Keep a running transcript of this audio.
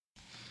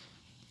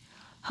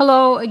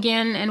Hello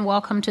again, and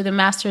welcome to the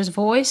Master's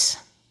Voice.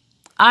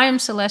 I am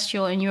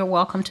Celestial, and you're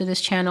welcome to this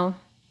channel.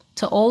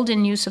 To old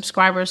and new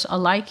subscribers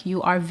alike,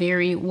 you are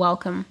very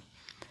welcome.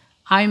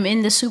 I'm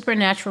in the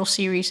Supernatural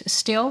series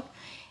still,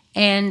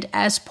 and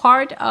as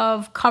part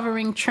of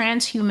covering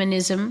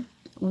transhumanism,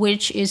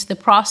 which is the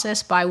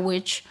process by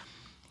which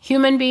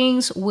human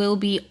beings will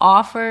be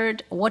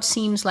offered what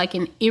seems like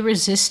an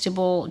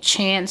irresistible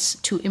chance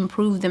to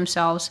improve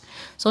themselves.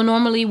 So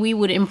normally we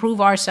would improve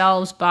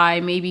ourselves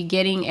by maybe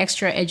getting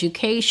extra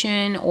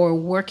education or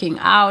working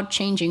out,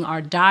 changing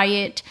our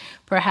diet,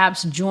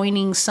 perhaps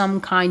joining some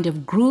kind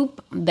of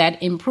group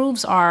that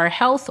improves our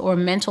health or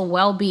mental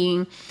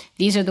well-being.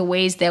 These are the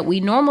ways that we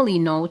normally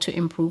know to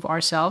improve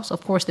ourselves.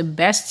 Of course, the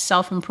best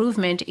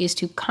self-improvement is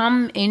to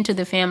come into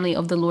the family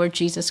of the Lord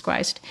Jesus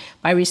Christ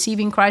by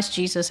receiving Christ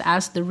Jesus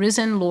as the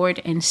risen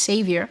Lord and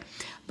Savior.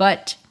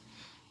 But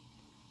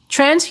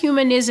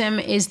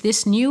transhumanism is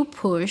this new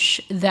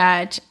push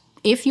that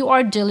if you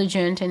are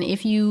diligent and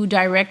if you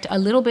direct a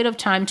little bit of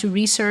time to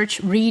research,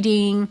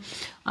 reading,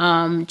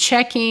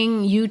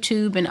 checking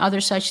YouTube and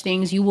other such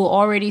things, you will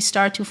already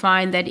start to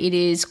find that it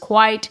is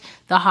quite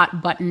the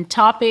hot button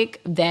topic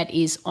that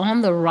is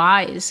on the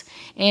rise.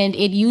 And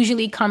it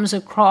usually comes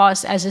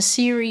across as a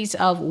series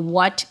of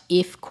what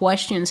if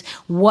questions.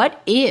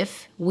 What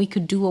if we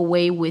could do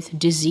away with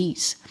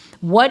disease?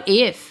 What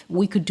if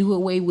we could do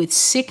away with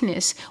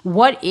sickness?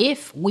 What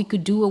if we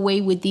could do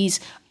away with these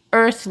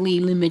earthly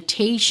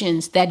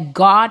limitations that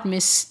God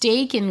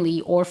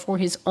mistakenly or for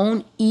his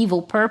own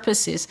evil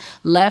purposes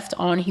left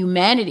on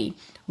humanity?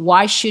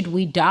 Why should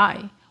we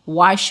die?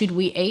 Why should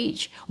we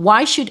age?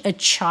 Why should a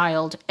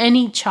child,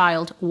 any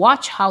child,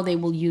 watch how they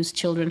will use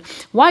children?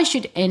 Why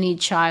should any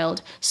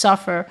child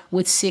suffer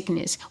with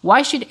sickness?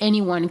 Why should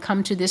anyone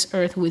come to this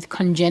earth with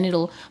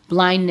congenital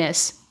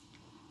blindness?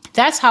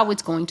 That's how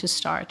it's going to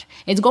start.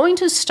 It's going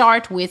to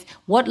start with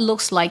what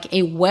looks like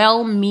a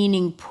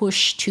well-meaning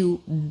push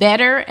to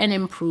better and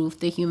improve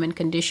the human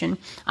condition.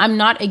 I'm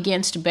not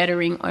against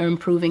bettering or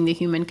improving the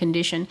human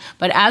condition,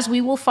 but as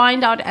we will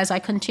find out as I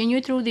continue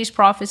through these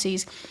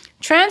prophecies,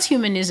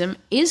 transhumanism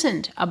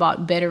isn't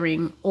about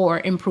bettering or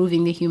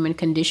improving the human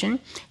condition.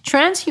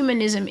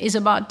 Transhumanism is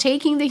about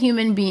taking the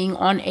human being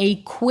on a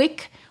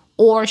quick,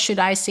 or should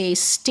I say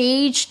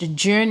staged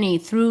journey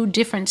through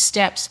different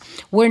steps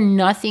where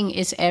nothing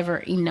is ever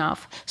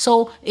enough.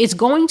 So it's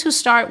going to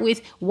start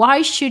with,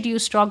 why should you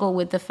struggle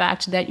with the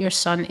fact that your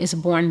son is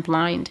born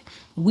blind?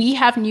 We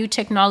have new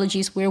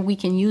technologies where we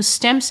can use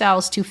stem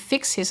cells to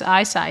fix his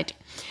eyesight.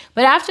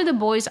 But after the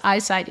boy's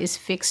eyesight is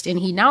fixed and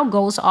he now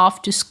goes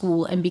off to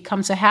school and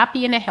becomes a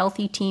happy and a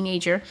healthy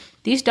teenager,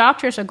 these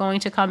doctors are going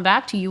to come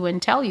back to you and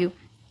tell you,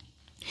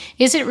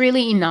 is it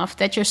really enough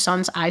that your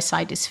son's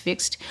eyesight is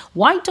fixed?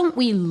 Why don't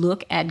we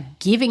look at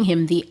giving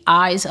him the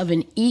eyes of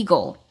an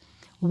eagle?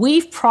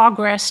 We've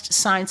progressed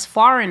science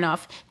far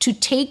enough to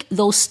take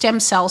those stem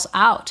cells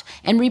out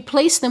and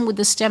replace them with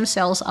the stem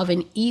cells of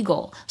an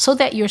eagle so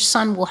that your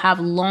son will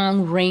have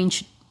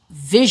long-range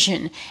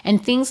vision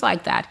and things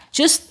like that.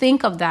 Just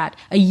think of that.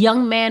 A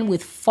young man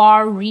with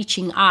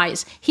far-reaching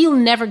eyes. He'll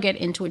never get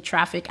into a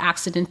traffic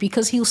accident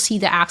because he'll see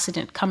the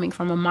accident coming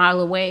from a mile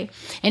away.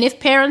 And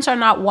if parents are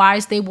not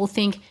wise, they will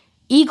think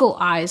eagle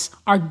eyes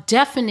are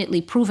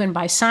definitely proven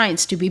by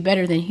science to be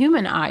better than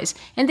human eyes,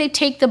 and they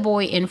take the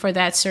boy in for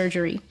that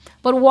surgery.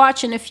 But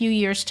watch in a few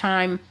years'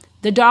 time,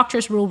 the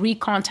doctors will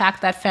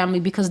recontact that family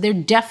because they're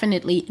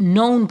definitely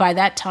known by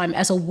that time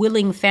as a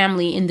willing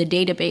family in the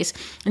database.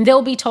 And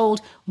they'll be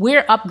told,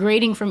 we're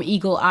upgrading from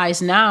eagle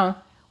eyes now.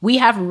 We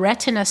have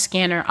retina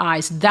scanner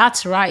eyes.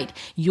 That's right.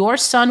 Your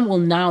son will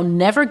now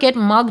never get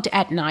mugged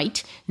at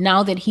night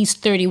now that he's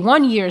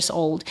 31 years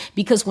old,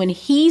 because when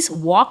he's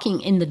walking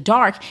in the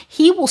dark,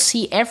 he will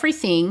see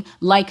everything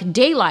like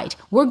daylight.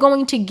 We're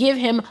going to give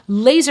him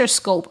laser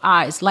scope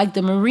eyes like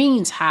the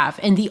Marines have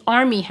and the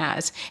Army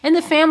has. And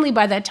the family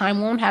by that time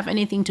won't have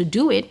anything to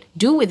do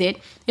with it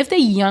if the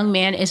young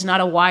man is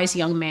not a wise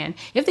young man.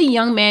 If the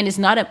young man is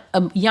not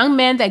a young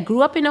man that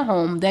grew up in a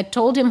home that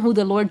told him who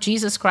the Lord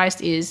Jesus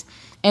Christ is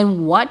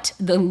and what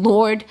the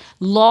Lord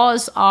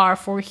laws are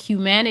for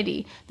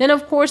humanity, then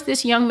of course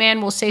this young man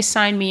will say,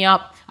 sign me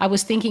up. I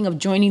was thinking of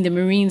joining the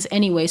Marines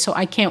anyway, so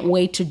I can't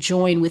wait to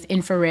join with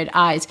infrared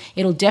eyes.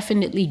 It'll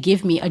definitely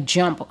give me a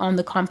jump on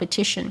the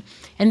competition.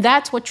 And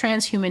that's what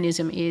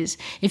transhumanism is.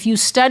 If you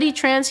study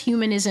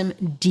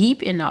transhumanism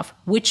deep enough,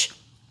 which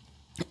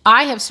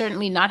I have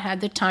certainly not had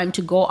the time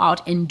to go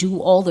out and do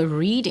all the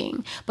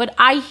reading, but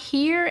I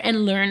hear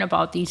and learn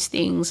about these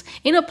things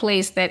in a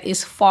place that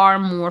is far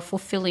more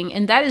fulfilling,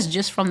 and that is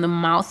just from the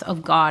mouth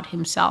of God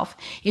himself.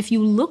 If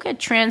you look at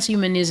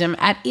transhumanism,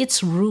 at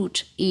its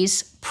root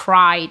is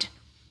pride.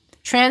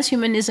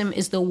 Transhumanism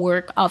is the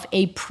work of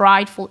a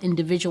prideful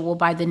individual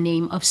by the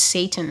name of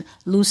Satan,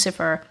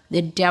 Lucifer,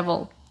 the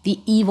devil, the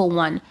evil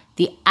one,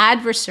 the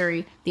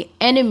adversary, the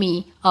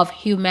enemy of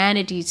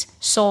humanity's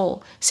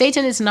soul.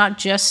 Satan is not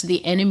just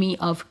the enemy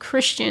of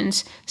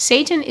Christians.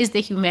 Satan is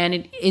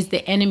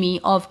the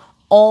enemy of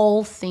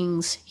all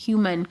things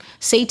human.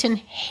 Satan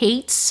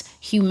hates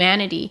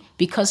humanity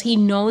because he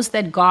knows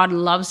that God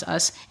loves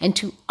us. And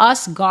to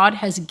us, God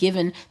has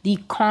given the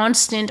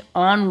constant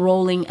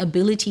on-rolling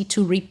ability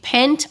to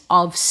repent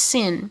of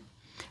sin,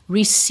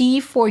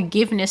 receive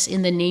forgiveness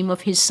in the name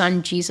of his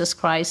Son, Jesus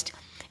Christ,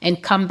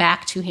 and come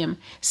back to him.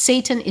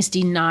 Satan is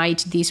denied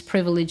these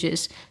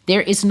privileges.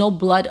 There is no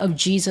blood of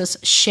Jesus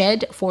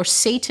shed for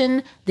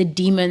Satan, the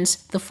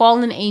demons, the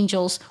fallen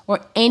angels, or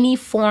any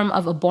form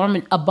of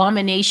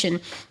abomination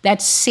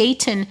that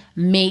Satan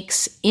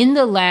makes in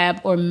the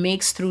lab or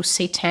makes through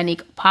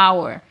satanic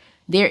power.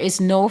 There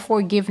is no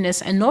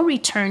forgiveness and no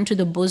return to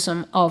the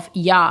bosom of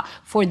Yah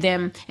for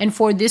them. And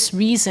for this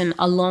reason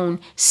alone,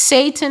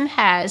 Satan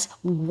has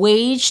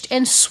waged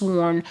and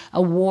sworn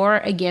a war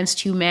against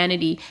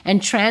humanity.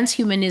 And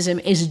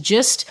transhumanism is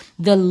just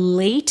the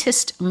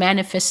latest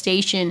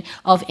manifestation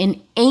of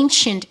an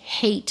ancient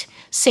hate.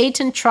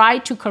 Satan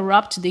tried to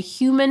corrupt the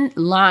human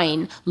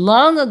line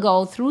long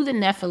ago through the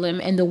Nephilim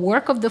and the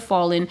work of the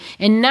fallen.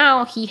 And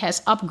now he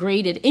has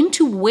upgraded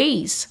into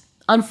ways,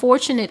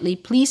 unfortunately,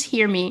 please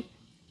hear me,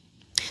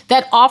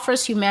 that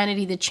offers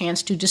humanity the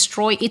chance to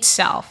destroy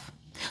itself.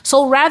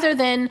 So rather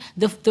than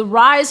the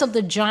rise of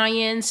the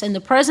giants and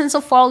the presence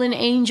of fallen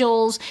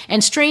angels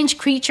and strange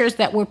creatures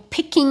that were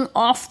picking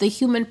off the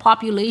human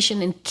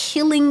population and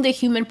killing the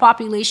human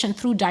population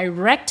through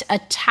direct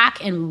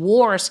attack and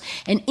wars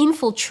and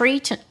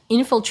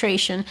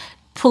infiltration,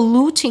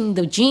 polluting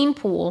the gene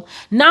pool,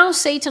 now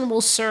Satan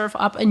will serve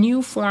up a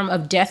new form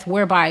of death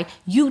whereby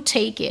you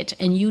take it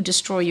and you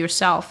destroy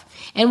yourself.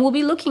 And we'll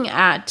be looking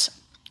at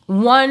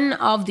one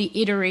of the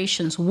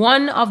iterations,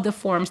 one of the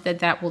forms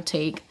that will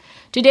take.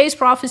 Today's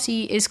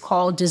prophecy is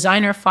called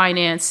Designer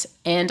Finance,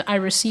 and I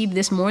received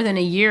this more than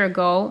a year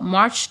ago,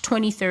 March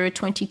 23rd,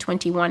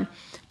 2021.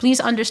 Please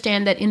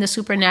understand that in the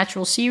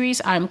Supernatural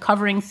series, I'm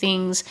covering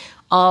things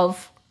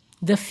of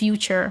the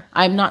future.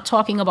 I'm not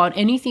talking about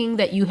anything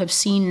that you have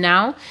seen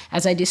now.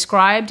 As I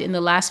described in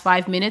the last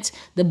 5 minutes,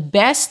 the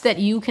best that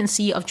you can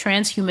see of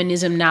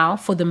transhumanism now,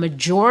 for the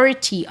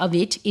majority of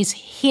it, is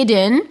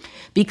hidden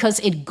because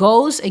it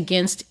goes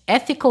against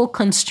ethical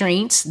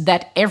constraints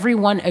that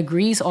everyone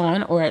agrees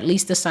on, or at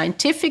least the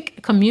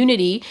scientific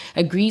community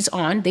agrees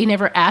on. They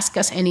never ask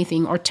us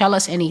anything or tell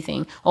us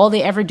anything. All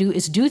they ever do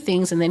is do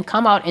things and then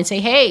come out and say,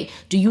 hey,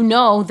 do you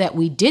know that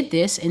we did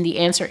this? And the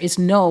answer is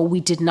no, we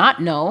did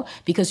not know,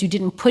 because you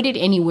didn't put it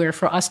anywhere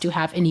for us to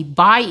have any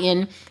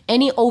buy-in,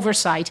 any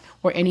oversight,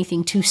 or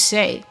anything to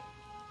say.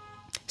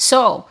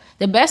 So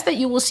the best that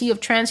you will see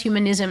of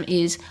transhumanism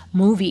is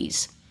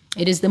movies.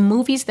 It is the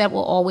movies that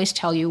will always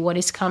tell you what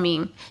is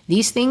coming.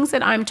 These things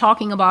that I'm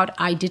talking about,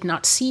 I did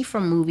not see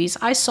from movies.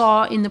 I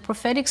saw in the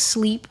prophetic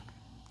sleep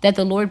that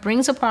the Lord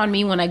brings upon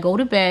me when I go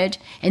to bed.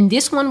 And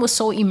this one was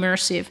so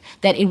immersive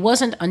that it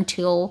wasn't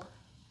until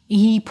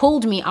he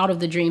pulled me out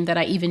of the dream that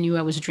I even knew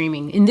I was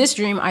dreaming. In this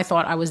dream, I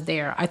thought I was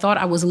there. I thought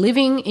I was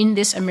living in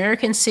this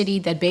American city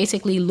that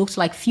basically looked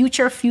like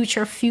future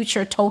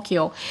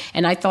Tokyo.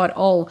 And I thought,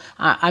 oh,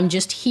 I'm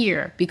just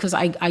here because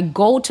I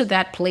go to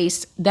that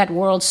place, that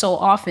world so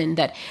often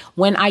that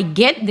when I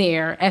get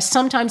there, as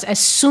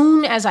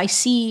soon as I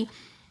see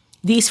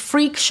these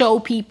freak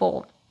show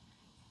people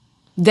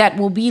that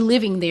will be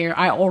living there,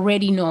 I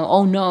already know,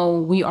 oh no,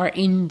 we are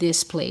in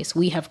this place.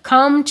 We have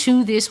come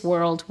to this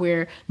world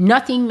where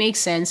nothing makes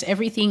sense.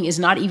 Everything is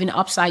not even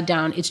upside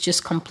down. It's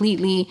just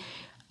completely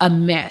a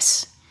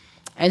mess.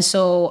 And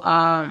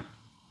so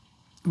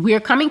we're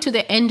coming to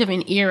the end of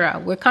an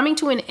era. We're coming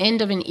to an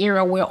end of an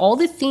era where all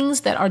the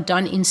things that are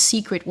done in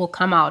secret will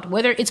come out.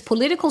 Whether it's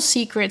political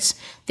secrets,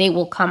 they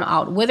will come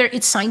out. Whether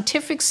it's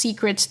scientific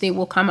secrets, they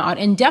will come out.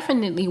 And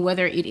definitely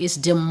whether it is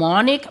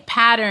demonic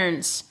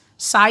patterns,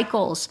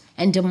 cycles,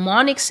 and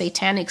demonic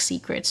satanic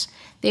secrets,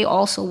 they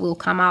also will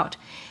come out.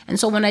 And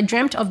so when I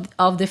dreamt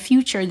of the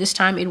future, this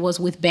time it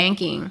was with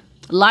banking.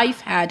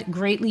 Life had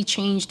greatly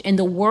changed and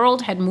the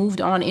world had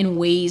moved on in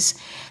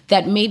ways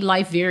that made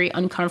life very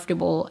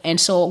uncomfortable. And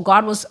so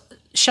God was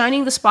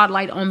shining the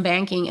spotlight on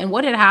banking. And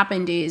what had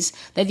happened is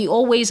that the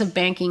old ways of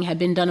banking had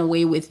been done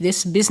away with.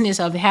 This business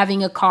of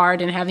having a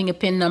card and having a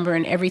PIN number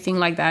and everything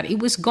like that, it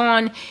was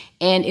gone,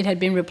 and it had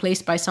been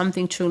replaced by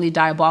something truly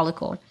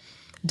diabolical.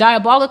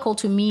 Diabolical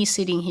to me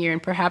sitting here,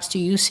 and perhaps to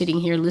you sitting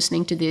here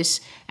listening to this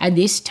at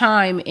this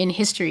time in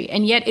history.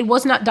 And yet it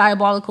was not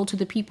diabolical to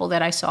the people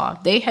that I saw.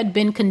 They had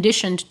been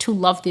conditioned to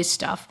love this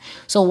stuff.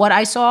 So what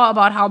I saw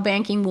about how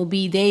banking will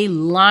be, they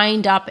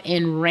lined up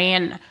and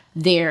ran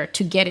there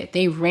to get it.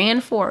 They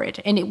ran for it.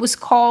 And it was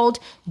called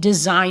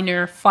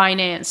designer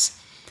finance.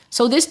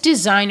 So this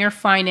designer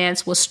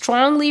finance was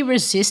strongly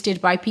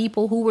resisted by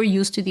people who were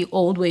used to the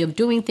old way of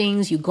doing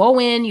things. You go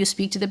in, you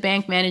speak to the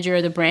bank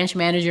manager, the branch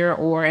manager,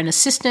 or an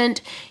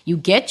assistant. You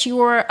get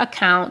your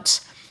account,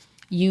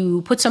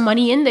 you put some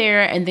money in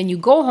there, and then you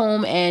go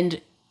home.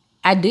 And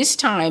at this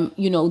time,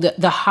 you know,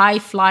 the high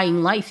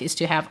flying life is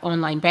to have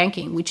online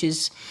banking, which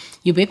is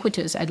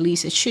ubiquitous. At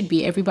least it should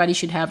be. Everybody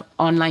should have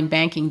online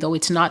banking, though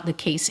it's not the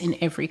case in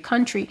every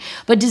country.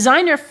 But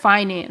designer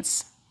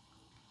finance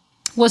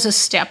was a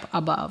step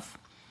above.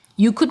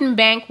 You couldn't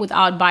bank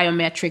without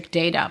biometric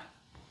data.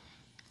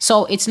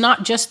 So it's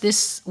not just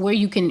this where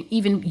you can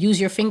even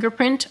use your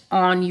fingerprint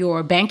on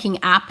your banking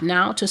app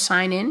now to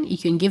sign in. You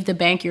can give the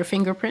bank your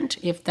fingerprint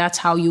if that's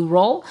how you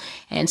roll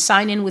and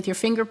sign in with your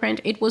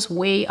fingerprint. It was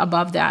way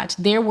above that.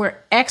 There were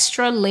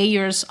extra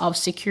layers of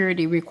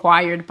security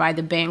required by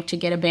the bank to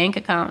get a bank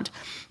account.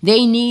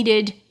 They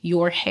needed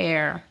your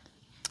hair.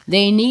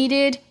 They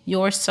needed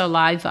your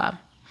saliva.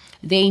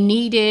 They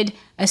needed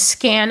a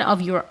scan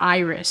of your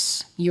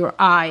iris, your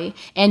eye,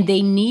 and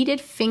they needed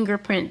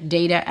fingerprint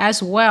data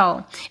as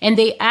well. And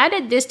they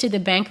added this to the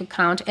bank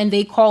account and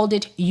they called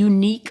it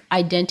unique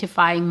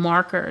identifying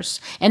markers.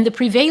 And the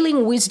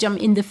prevailing wisdom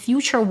in the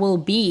future will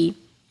be,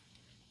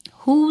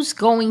 who's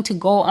going to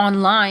go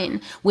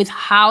online with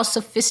how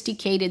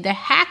sophisticated the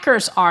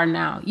hackers are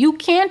now? You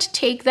can't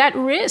take that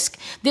risk.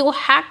 They'll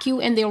hack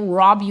you and they'll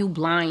rob you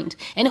blind.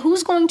 And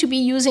who's going to be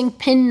using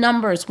PIN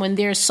numbers when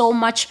there's so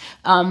much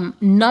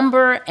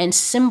number and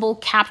symbol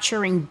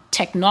capturing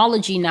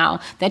technology now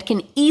that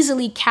can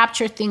easily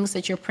capture things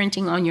that you're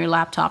printing on your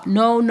laptop?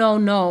 No, no,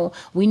 no.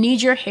 We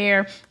need your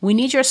hair. We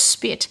need your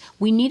spit.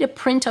 We need a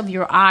print of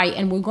your eye.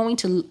 And we're going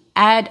to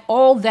add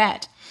all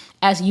that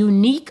as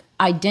unique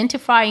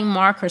identifying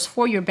markers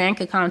for your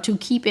bank account to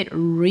keep it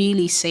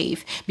really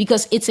safe,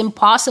 because it's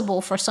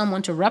impossible for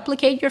someone to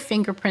replicate your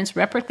fingerprints,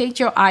 replicate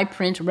your eye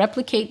print,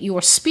 replicate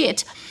your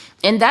spit.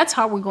 And that's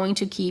how we're going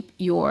to keep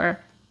your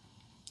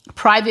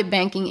private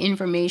banking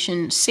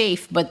information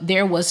safe. But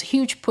there was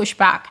huge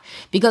pushback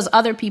because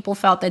other people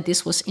felt that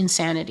this was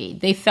insanity.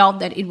 They felt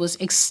that it was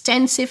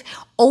extensive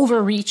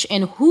overreach,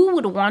 and who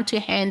would want to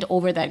hand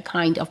over that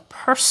kind of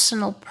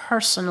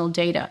personal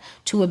data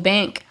to a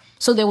bank?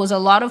 So there was a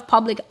lot of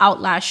public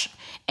outlash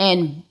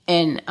and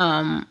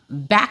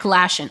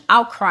backlash and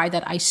outcry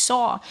that I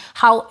saw.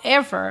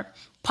 However,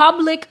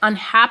 public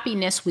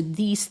unhappiness with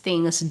these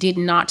things did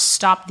not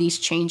stop these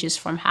changes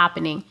from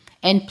happening.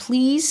 And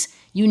please,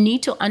 you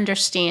need to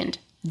understand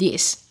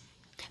this.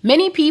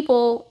 Many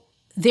people,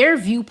 their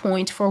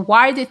viewpoint for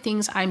why the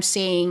things I'm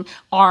saying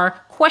are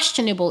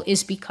questionable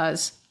is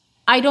because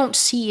I don't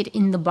see it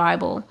in the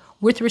Bible.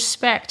 With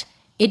respect,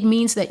 it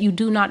means that you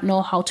do not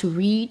know how to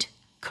read,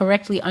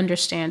 correctly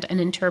understand, and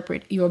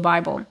interpret your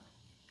Bible.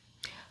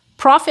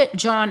 Prophet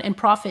John and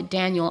Prophet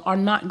Daniel are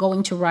not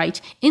going to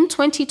write, in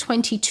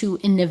 2022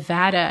 in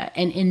Nevada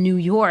and in New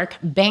York,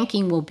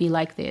 banking will be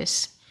like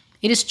this.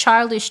 It is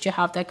childish to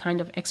have that kind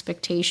of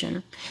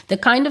expectation. The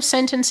kind of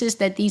sentences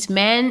that these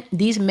men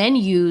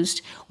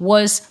used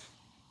was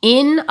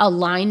in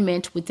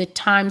alignment with the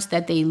times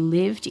that they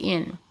lived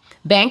in.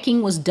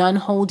 Banking was done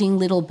holding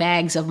little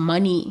bags of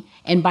money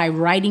and by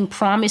writing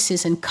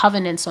promises and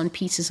covenants on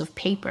pieces of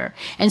paper.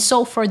 And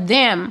so for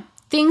them,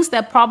 things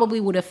that probably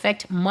would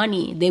affect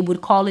money, they would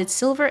call it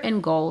silver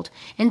and gold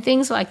and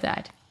things like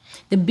that.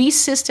 The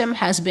beast system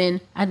has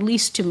been, at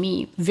least to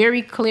me,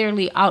 very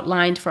clearly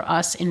outlined for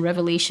us in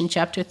Revelation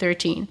chapter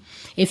 13.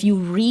 If you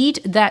read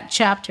that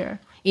chapter,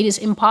 it is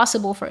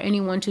impossible for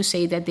anyone to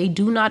say that they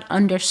do not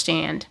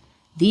understand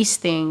these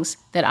things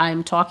that I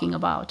am talking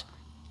about.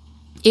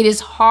 It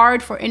is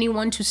hard for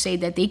anyone to say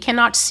that they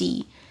cannot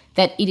see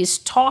that it is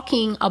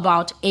talking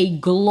about a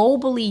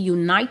globally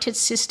united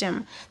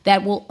system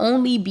that will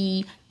only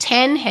be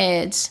 10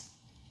 heads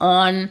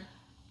on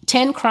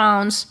 10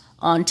 crowns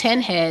on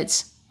 10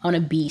 heads on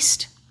a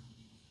beast.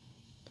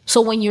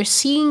 So when you're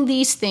seeing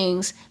these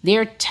things,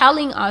 they're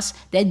telling us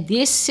that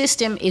this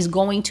system is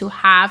going to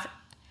have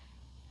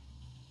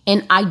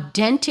an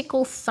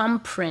identical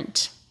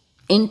thumbprint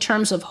in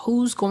terms of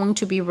who's going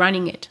to be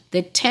running it.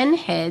 The 10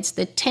 heads,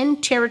 the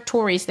 10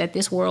 territories that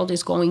this world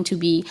is going to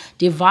be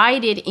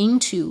divided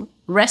into,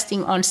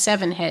 resting on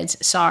 7 heads,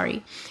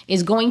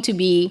 is going to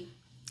be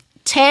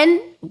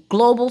 10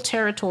 global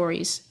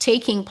territories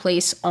taking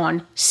place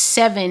on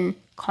 7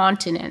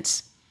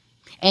 continents.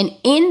 And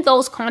in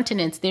those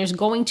continents, there's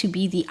going to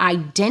be the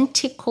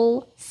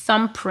identical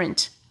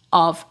thumbprint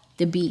of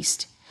the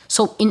beast.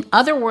 So in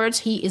other words,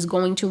 he is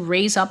going to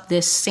raise up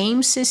this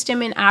same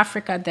system in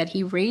Africa that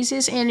he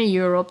raises in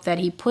Europe, that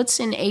he puts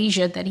in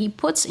Asia, that he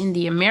puts in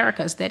the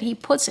Americas, that he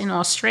puts in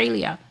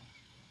Australia,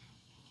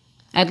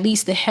 at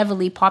least the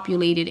heavily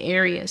populated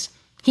areas.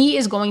 He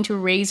is going to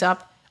raise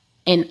up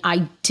an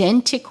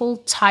identical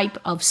type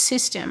of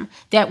system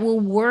that will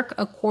work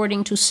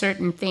according to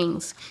certain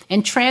things.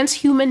 And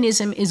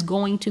transhumanism is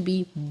going to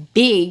be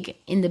big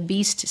in the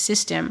beast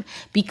system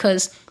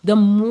because the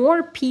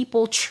more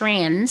people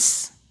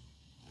transform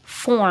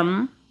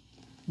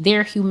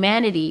their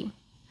humanity,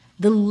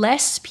 the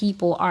less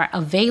people are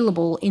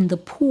available in the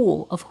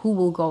pool of who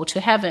will go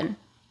to heaven.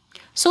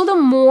 So the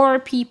more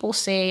people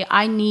say,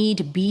 I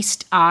need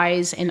beast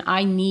eyes and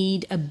I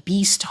need a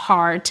beast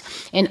heart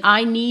and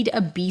I need a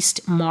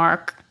beast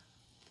mark,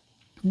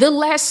 the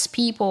less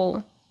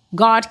people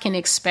God can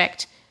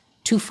expect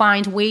to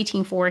find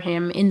waiting for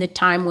him in the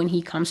time when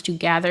he comes to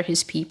gather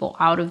his people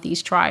out of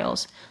these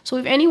trials. So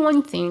if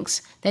anyone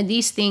thinks that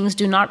these things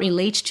do not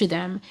relate to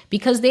them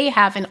because they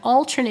have an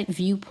alternate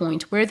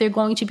viewpoint where they're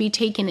going to be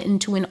taken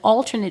into an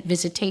alternate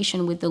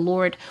visitation with the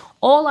Lord,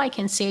 all I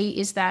can say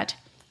is that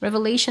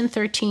Revelation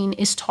 13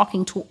 is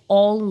talking to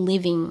all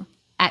living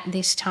at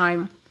this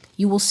time.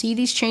 You will see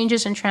these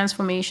changes and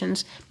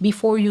transformations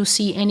before you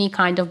see any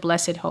kind of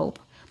blessed hope.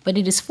 But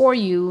it is for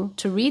you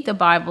to read the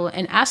Bible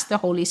and ask the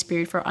Holy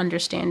Spirit for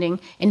understanding.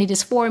 And it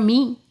is for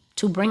me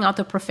to bring out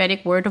the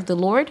prophetic word of the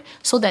Lord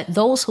so that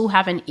those who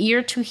have an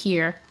ear to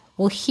hear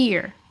will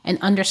hear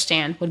and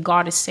understand what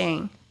God is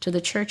saying to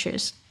the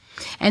churches.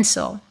 And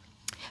so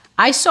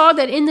I saw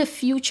that in the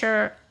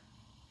future,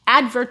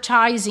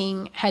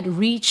 advertising had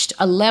reached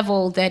a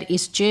level that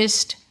is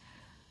just,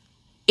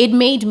 it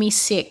made me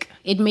sick.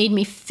 It made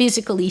me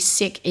physically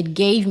sick. It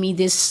gave me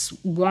this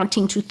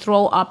wanting to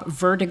throw up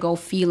vertigo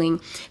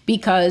feeling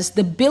because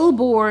the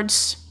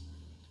billboards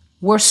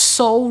were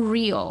so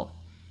real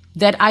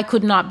that I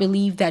could not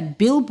believe that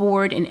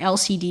billboard and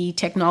LCD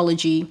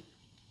technology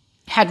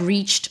had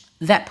reached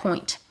that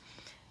point.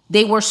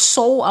 They were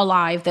so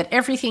alive that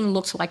everything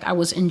looked like I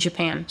was in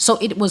Japan. So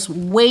it was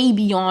way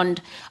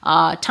beyond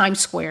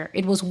Times Square.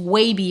 It was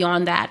way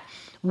beyond that,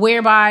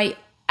 whereby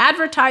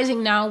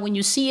advertising now, when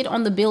you see it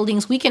on the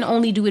buildings, we can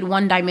only do it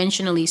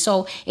one-dimensionally.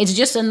 So it's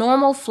just a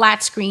normal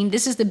flat screen.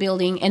 This is the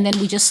building. And then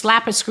we just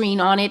slap a screen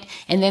on it.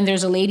 And then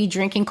there's a lady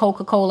drinking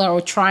Coca-Cola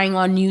or trying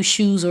on new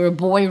shoes or a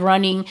boy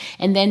running.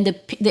 And then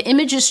the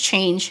images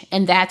change,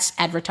 and that's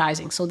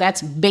advertising. So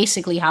that's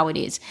basically how it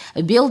is.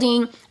 A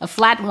building, a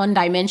flat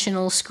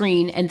one-dimensional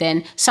screen, and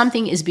then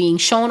something is being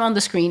shown on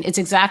the screen. It's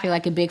exactly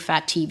like a big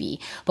fat TV.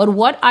 But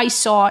what I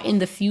saw in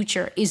the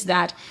future is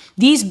that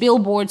these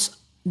billboards,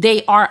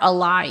 they are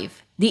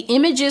alive. The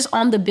images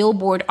on the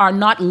billboard are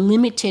not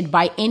limited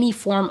by any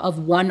form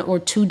of one or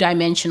two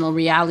dimensional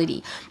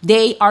reality.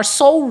 They are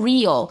so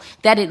real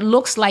that it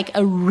looks like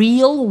a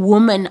real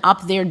woman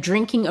up there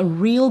drinking a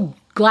real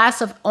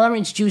glass of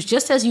orange juice.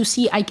 Just as you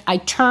see, I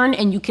turn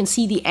and you can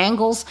see the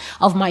angles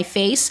of my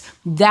face.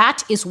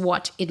 That is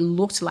what it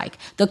looked like.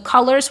 The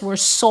colors were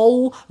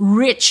so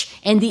rich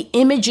and the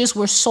images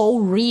were so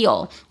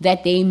real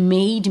that they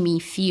made me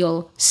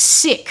feel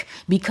sick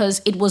because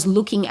it was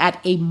looking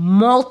at a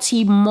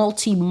multi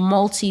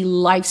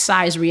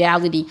life-size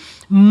reality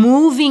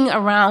moving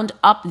around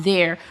up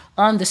there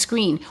on the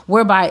screen,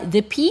 whereby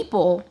the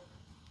people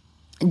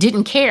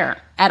didn't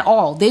care at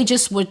all. They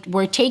just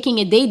were taking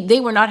it. They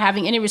were not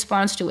having any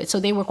response to it. So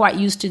they were quite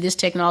used to this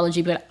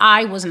technology, but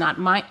I was not.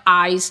 My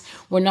eyes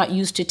were not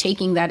used to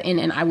taking that in,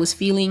 and I was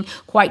feeling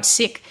quite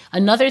sick.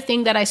 Another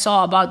thing that I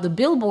saw about the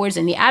billboards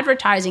and the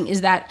advertising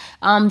is that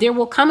there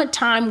will come a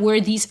time where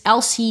these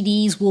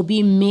LCDs will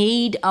be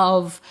made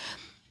of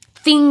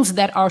things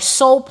that are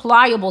so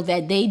pliable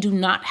that they do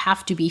not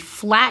have to be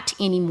flat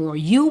anymore.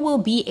 You will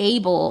be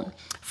able,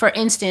 for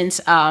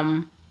instance,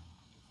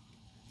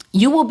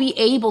 you will be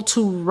able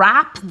to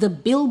wrap the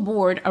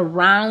billboard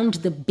around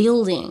the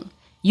building.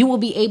 You will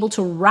be able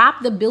to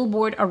wrap the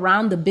billboard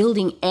around the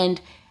building and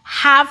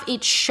have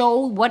it show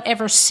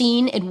whatever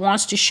scene it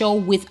wants to show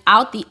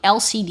without the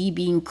LCD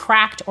being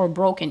cracked or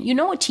broken. You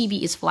know, a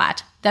TV is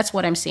flat. That's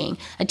what I'm saying.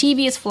 A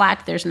TV is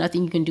flat. There's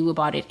nothing you can do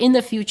about it. In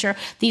the future,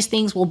 these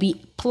things will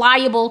be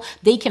pliable.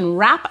 They can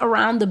wrap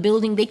around the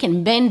building. They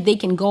can bend. They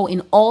can go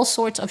in all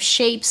sorts of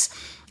shapes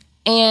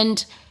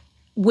and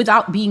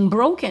without being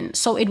broken.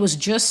 So it was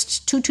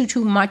just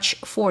too much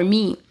for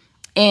me.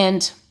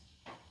 And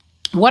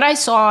what I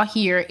saw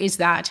here is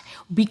that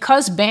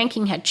because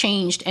banking had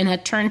changed and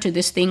had turned to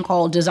this thing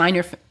called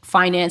designer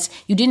finance,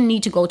 you didn't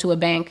need to go to a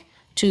bank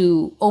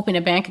to open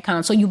a bank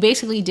account. So you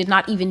basically did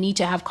not even need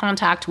to have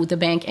contact with the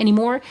bank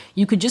anymore.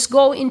 You could just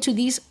go into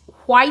these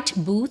white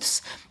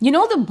booths. You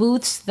know, the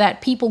booths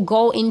that people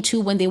go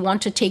into when they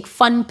want to take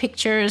fun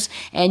pictures,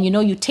 and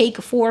you take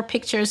 4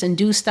 pictures and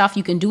do stuff.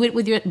 You can do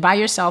it by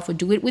yourself or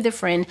do it with a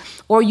friend,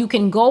 or you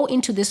can go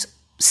into this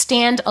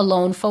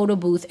stand-alone photo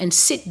booth and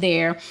sit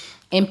there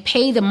and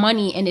pay the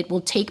money, and it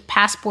will take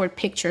passport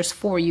pictures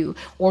for you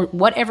or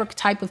whatever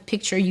type of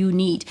picture you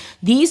need.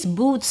 These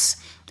booths,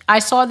 I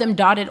saw them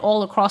dotted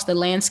all across the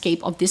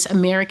landscape of this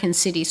American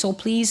city. So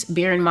please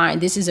bear in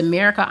mind, this is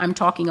America I'm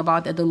talking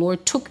about, that the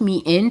Lord took me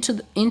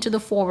into the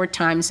forward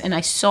times, and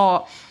I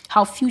saw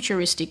how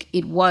futuristic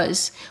it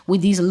was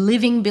with these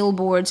living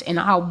billboards and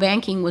how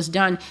banking was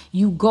done.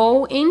 You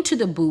go into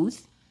the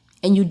booth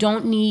and you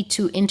don't need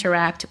to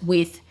interact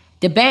with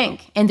the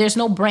bank, and there's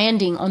no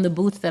branding on the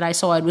booth that I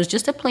saw. It was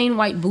just a plain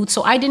white booth,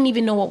 so I didn't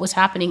even know what was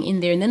happening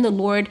in there. And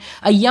then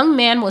a young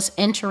man was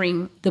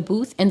entering the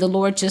booth, and the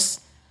Lord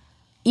just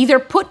either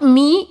put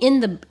me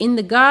in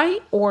the guy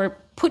or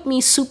put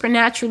me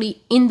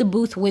supernaturally in the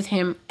booth with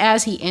him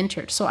as he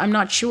entered. So I'm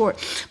not sure,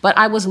 but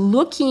I was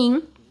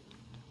looking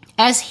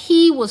as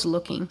he was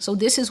looking. So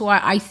this is why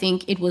I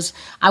think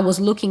I was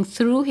looking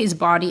through his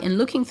body and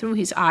looking through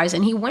his eyes,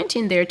 and he went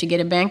in there to get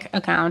a bank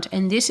account.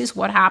 And this is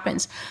what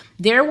happens.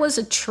 There was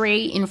a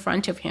tray in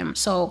front of him.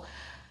 So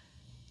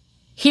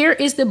here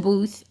is the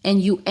booth,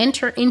 and you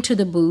enter into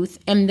the booth,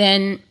 and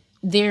then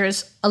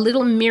there's a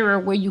little mirror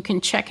where you can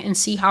check and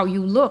see how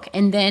you look.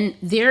 And then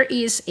there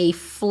is a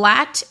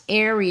flat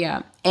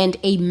area and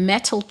a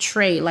metal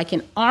tray, like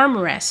an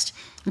armrest.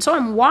 And so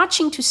I'm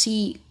watching to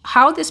see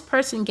how this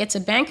person gets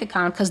a bank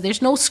account, because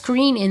there's no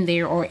screen in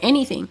there or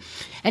anything.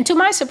 And to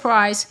my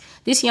surprise,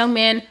 this young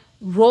man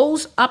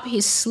rolls up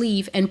his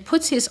sleeve and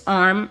puts his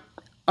arm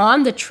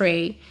on the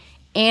tray,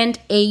 and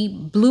a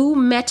blue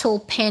metal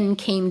pen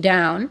came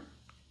down.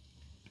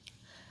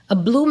 A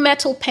blue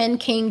metal pen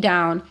came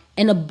down,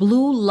 and a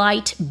blue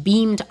light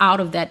beamed out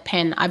of that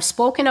pen. I've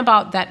spoken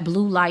about that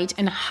blue light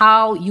and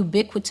how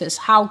ubiquitous,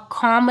 how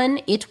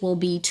common it will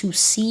be to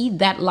see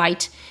that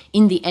light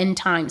in the end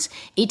times.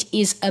 It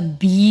is a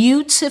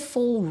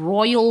beautiful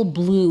royal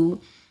blue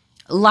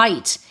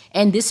light,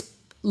 and this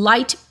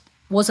light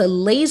was a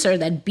laser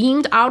that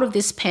beamed out of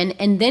this pen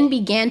and then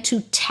began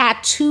to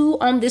tattoo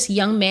on this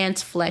young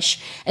man's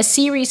flesh a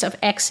series of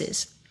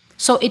X's.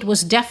 So it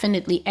was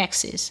definitely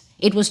X's.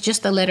 It was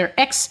just the letter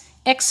X,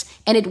 X,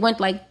 and it went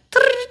like...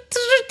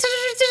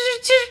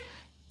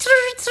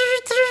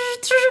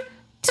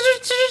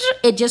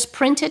 It just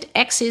printed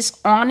X's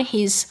on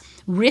his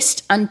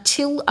wrist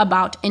until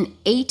about an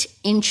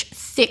 8-inch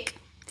thick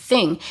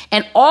thing.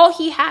 And all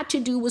he had to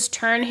do was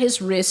turn his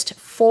wrist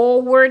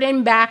forward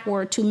and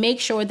backward to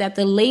make sure that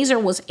the laser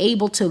was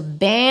able to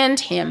band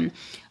him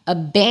a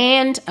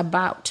band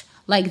about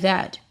like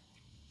that.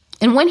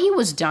 And when he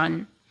was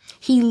done,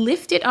 he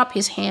lifted up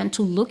his hand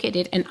to look at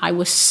it, and I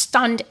was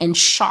stunned and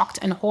shocked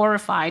and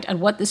horrified at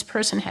what this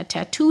person had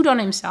tattooed on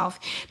himself,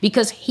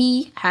 because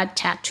he had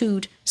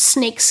tattooed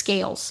snake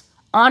scales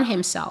on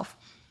himself.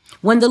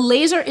 When the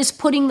laser is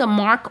putting the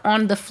mark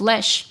on the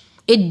flesh,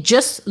 it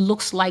just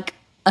looks like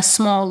a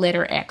small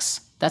letter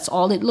X. That's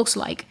all it looks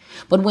like.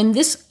 But when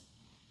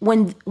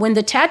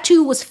the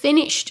tattoo was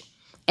finished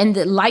and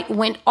the light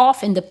went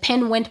off and the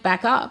pen went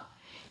back up,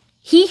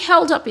 he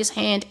held up his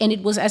hand, and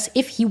it was as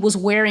if he was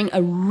wearing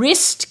a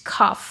wrist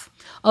cuff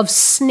of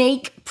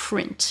snake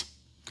print.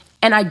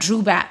 And I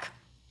drew back.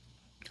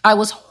 I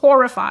was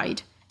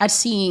horrified at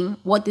seeing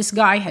what this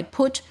guy had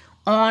put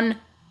on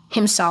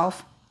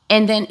himself.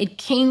 And then it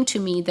came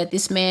to me that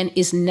this man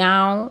is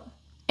now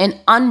an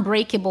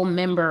unbreakable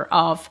member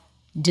of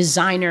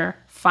Designer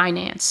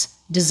Finance.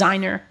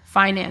 Designer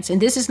Finance. And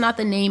this is not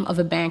the name of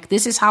a bank.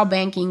 This is how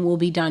banking will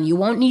be done. You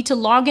won't need to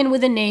log in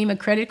with a name, a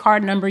credit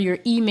card number, your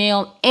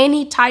email,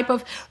 any type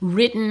of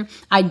written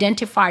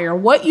identifier.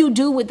 What you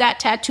do with that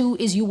tattoo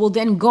is you will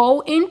then go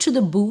into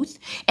the booth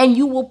and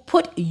you will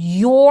put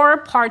your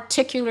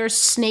particular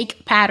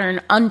snake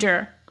pattern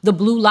under the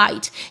blue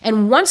light.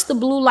 And once the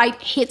blue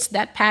light hits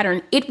that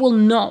pattern, it will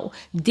know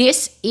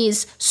this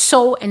is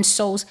so and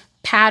so's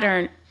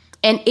pattern.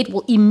 And it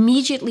will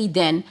immediately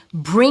then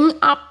bring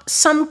up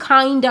some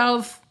kind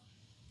of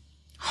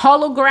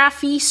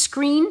holography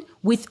screen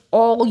with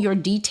all your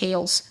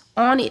details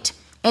on it.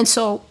 And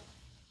so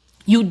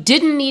you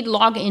didn't need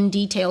login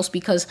details,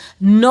 because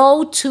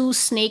no two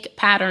snake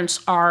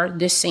patterns are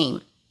the same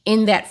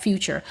in that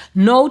future.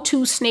 No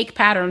two snake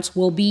patterns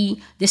will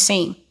be the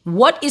same.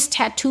 What is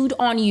tattooed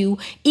on you,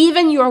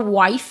 even your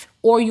wife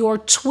or your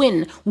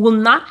twin will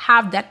not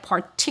have that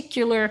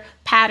particular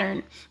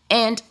pattern.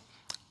 And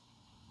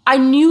I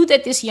knew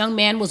that this young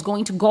man was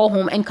going to go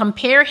home and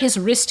compare his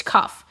wrist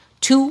cuff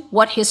to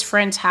what his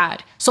friends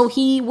had. So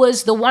he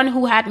was the one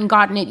who hadn't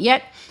gotten it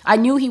yet. I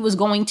knew he was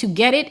going to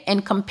get it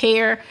and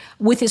compare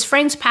with his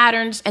friends'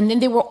 patterns. And then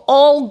they were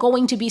all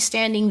going to be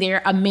standing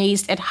there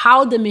amazed at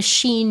how the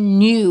machine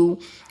knew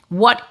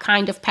what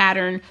kind of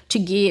pattern to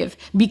give,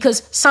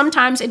 because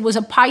sometimes it was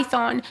a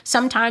python,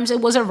 sometimes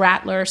it was a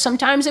rattler,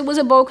 sometimes it was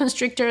a boa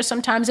constrictor,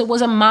 sometimes it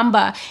was a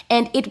mamba,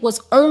 and it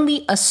was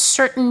only a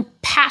certain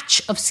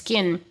patch of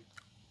skin,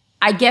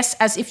 I guess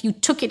as if you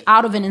took it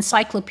out of an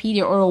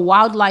encyclopedia or a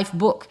wildlife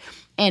book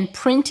and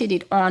printed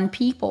it on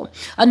people.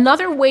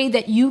 Another way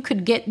that you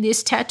could get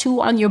this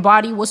tattoo on your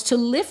body was to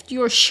lift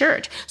your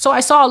shirt. So I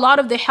saw a lot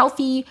of the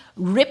healthy,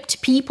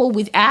 ripped people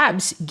with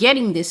abs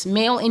getting this,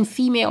 male and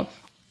female.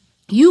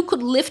 You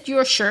could lift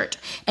your shirt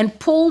and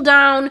pull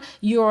down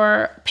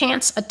your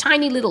pants a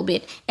tiny little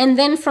bit, and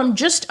then from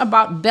just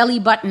about belly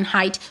button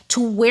height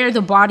to where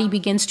the body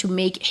begins to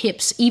make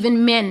hips.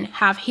 Even men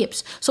have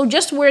hips. So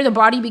just where the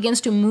body begins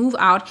to move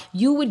out,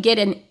 you would get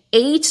an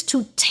 8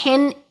 to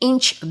 10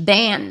 inch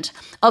band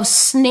of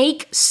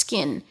snake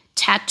skin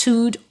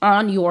tattooed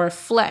on your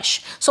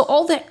flesh. So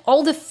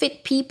all the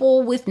fit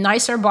people with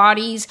nicer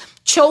bodies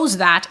chose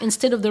that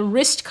instead of the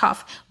wrist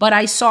cuff. But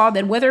I saw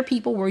that whether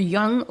people were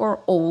young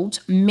or old,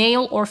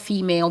 male or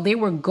female, they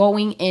were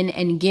going in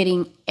and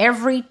getting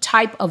every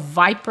type of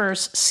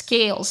viper's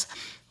scales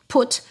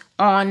put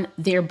on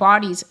their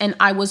bodies. And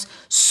I was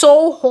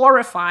so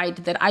horrified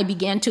that I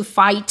began to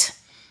fight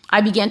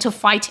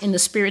in the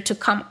spirit to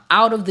come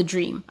out of the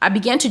dream. I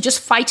began to just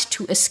fight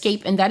to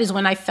escape. And that is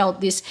when I felt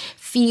this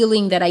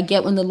feeling that I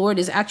get when the Lord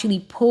is actually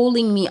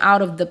pulling me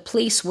out of the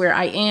place where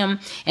I am.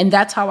 And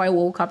that's how I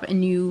woke up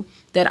and knew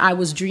that I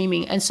was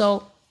dreaming. And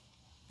so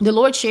the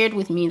Lord shared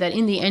with me that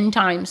in the end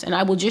times, and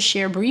I will just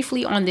share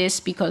briefly on this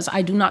because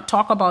I do not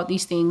talk about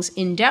these things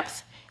in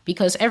depth,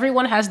 because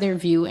everyone has their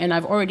view, and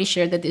I've already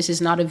shared that this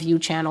is not a view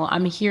channel.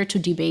 I'm here to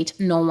debate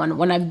no one.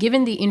 When I've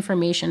given the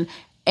information,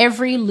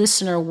 every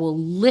listener will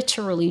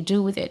literally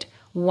do with it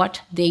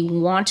what they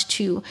want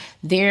to.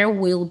 There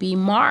will be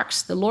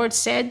marks. The Lord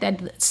said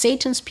that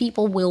Satan's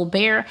people will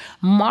bear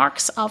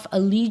marks of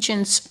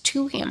allegiance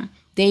to him.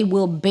 They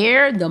will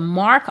bear the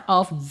mark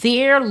of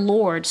their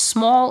Lord,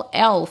 small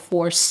l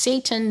for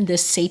Satan, the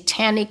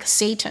satanic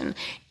Satan,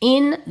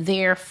 in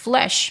their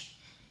flesh.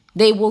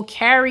 They will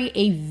carry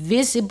a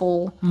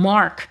visible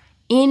mark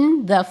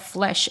in the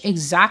flesh,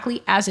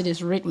 exactly as it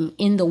is written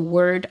in the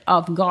word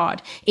of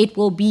God. It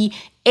will be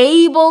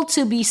able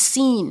to be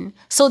seen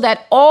so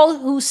that all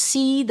who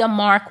see the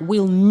mark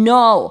will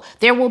know.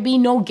 There will be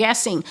no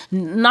guessing.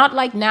 Not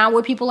like now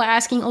where people are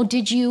asking, oh,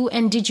 did you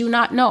and did you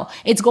not know?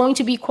 It's going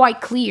to be quite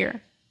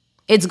clear.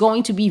 It's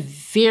going to be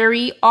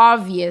very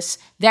obvious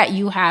that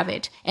you have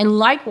it. And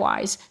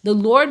likewise, the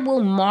Lord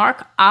will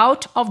mark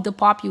out of the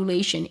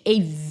population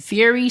a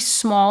very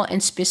small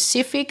and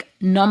specific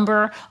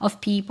number of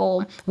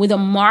people with a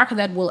mark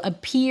that will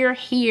appear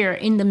here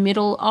in the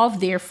middle of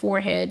their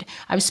forehead.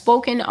 I've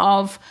spoken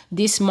of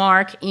this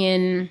mark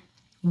in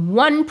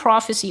one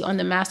prophecy on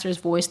the Master's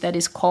Voice that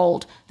is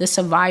called the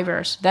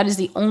survivors. That is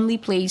the only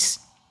place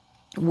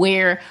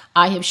where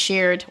I have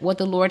shared what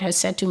the Lord has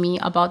said to me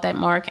about that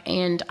mark,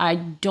 and I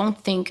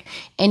don't think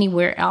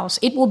anywhere else.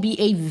 It will be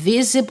a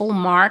visible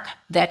mark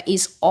that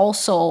is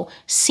also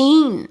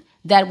seen,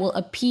 that will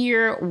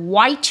appear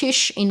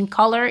whitish in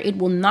color. It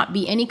will not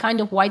be any kind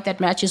of white that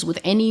matches with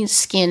any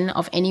skin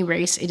of any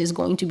race. It is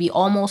going to be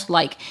almost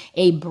like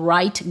a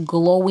bright,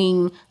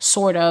 glowing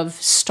sort of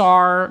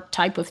star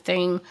type of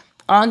thing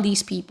on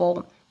these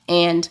people,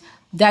 and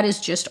that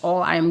is just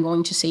all I am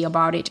going to say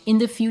about it. In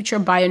the future,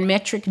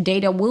 biometric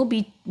data will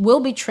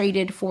be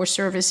traded for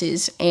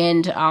services,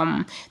 and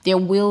there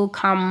will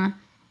come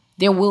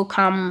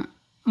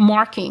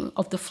marking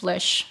of the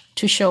flesh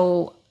to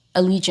show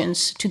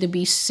allegiance to the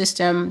beast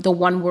system, the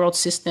one world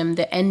system,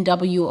 the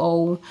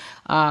NWO,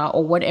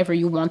 or whatever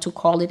you want to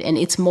call it, and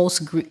its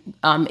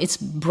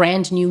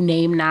brand new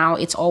name now.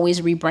 It's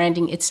always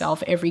rebranding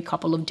itself every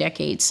couple of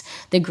decades,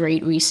 the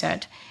Great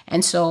Reset.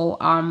 And so,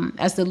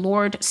 as the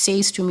Lord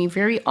says to me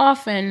very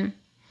often,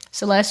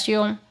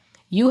 Celestial,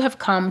 you have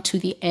come to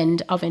the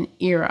end of an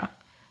era.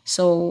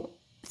 So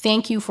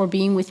thank you for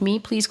being with me.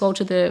 Please go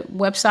to the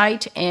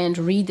website and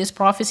read this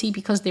prophecy,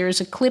 because there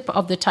is a clip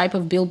of the type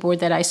of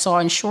billboard that I saw.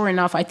 And sure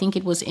enough, I think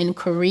it was in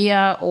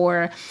Korea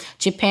or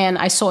Japan.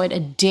 I saw it a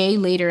day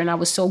later, and I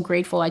was so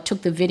grateful. I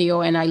took the video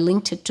and I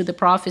linked it to the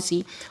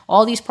prophecy.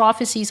 All these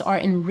prophecies are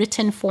in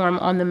written form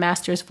on the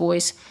Master's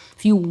Voice.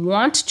 If you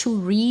want to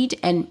read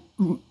and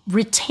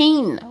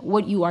retain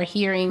what you are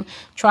hearing,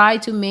 try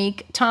to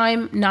make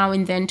time now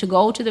and then to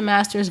go to the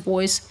Master's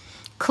Voice,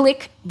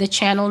 click the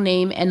channel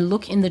name, and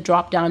look in the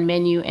drop-down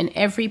menu. And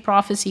every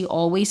prophecy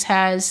always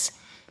has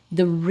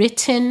the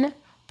written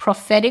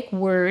prophetic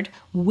word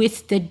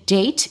with the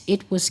date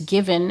it was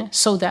given,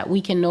 so that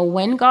we can know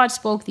when God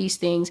spoke these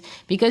things.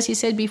 Because he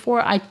said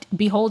before,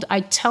 behold, I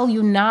tell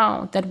you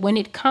now that when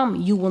it come,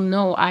 you will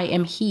know I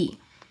am he.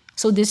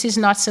 So this is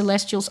not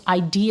Celestial's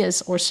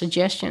ideas or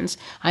suggestions.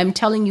 I'm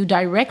telling you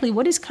directly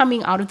what is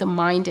coming out of the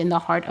mind and the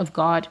heart of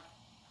God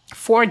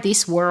for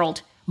this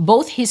world,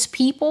 both his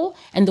people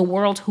and the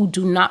world who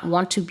do not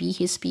want to be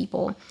his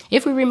people.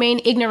 If we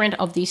remain ignorant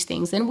of these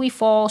things, then we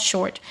fall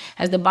short,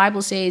 as the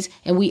Bible says,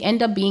 and we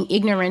end up being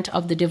ignorant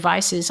of the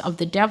devices of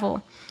the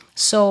devil.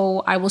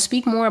 So I will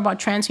speak more about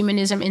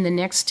transhumanism in the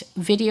next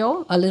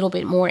video, a little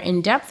bit more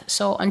in depth.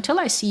 So until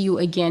I see you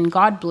again,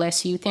 God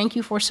bless you. Thank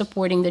you for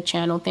supporting the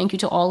channel. Thank you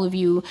to all of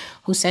you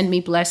who send me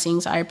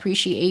blessings. I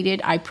appreciate it.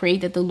 I pray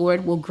that the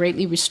Lord will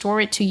greatly restore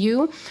it to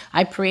you.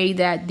 I pray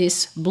that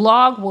this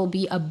blog will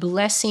be a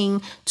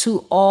blessing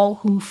to all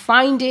who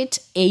find it,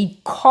 a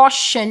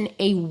caution,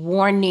 a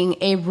warning,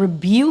 a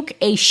rebuke,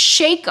 a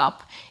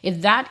shake-up,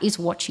 if that is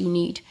what you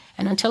need.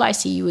 And until I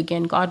see you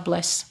again, God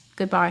bless.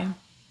 Goodbye.